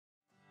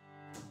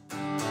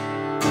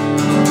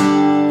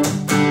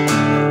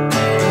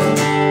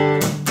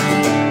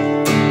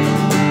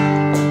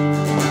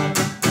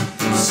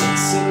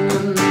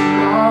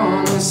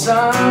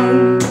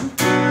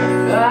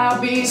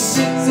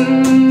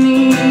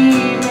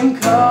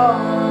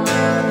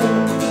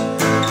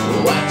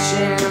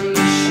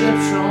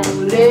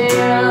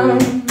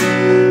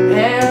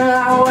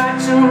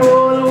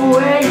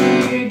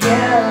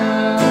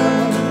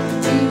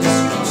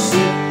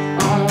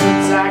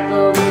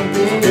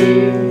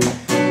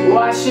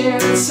watching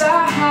the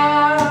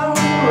tide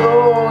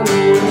roll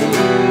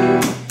away.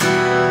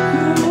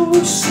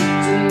 Ooh,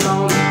 sitting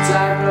on the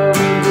dock of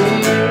a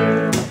bay,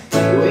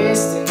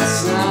 wasting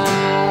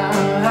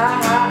time.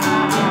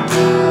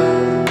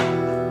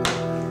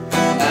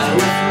 I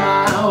left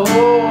my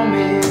home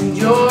in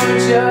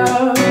Georgia,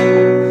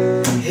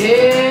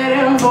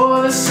 heading for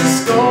the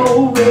Cisco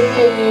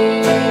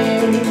Bay,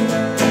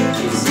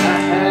 'cause I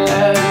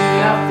had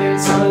nothing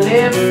to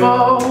live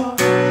for,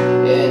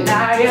 and I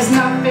guess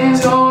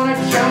nothing's gonna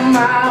come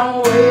my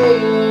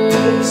way.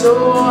 So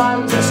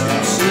I'm just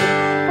gonna sit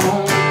on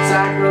the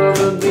dock of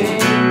a bay,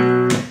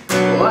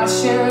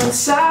 watching the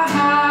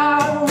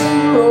tide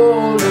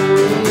roll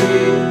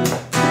away.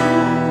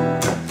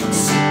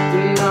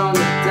 Sitting on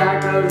the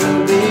dock of a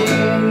bay,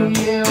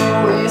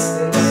 yeah,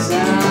 wasting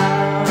time.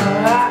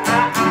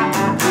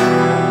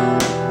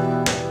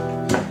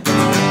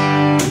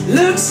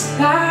 Looks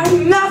like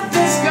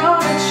nothing's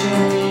gonna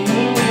change,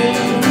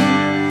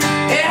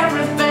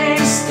 everything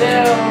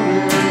still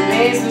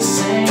remains the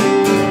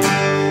same.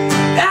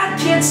 I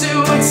can't do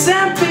what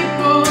some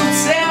people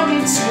tell me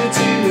to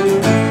do,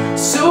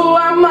 so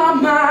I'm on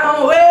my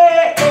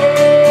way.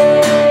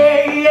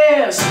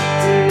 Yeah,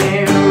 sitting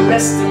there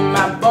resting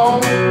my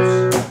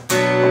bones,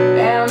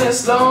 and this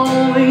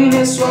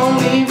loneliness won't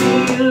leave me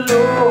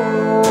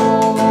alone.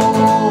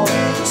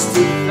 Just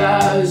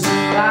 2,000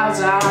 miles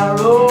I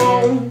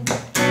roam,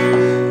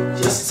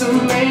 just to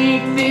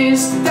make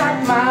this dock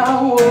my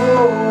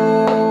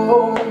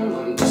home.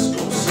 I'm just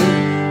gonna sit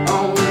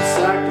on the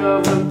dock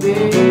of a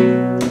bay,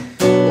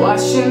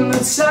 watching the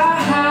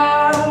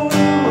tide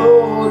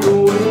roll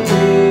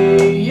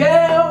away.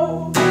 Yeah,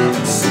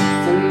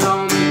 sitting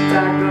on the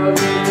dock of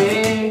a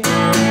bay,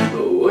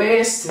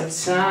 wasting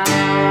time.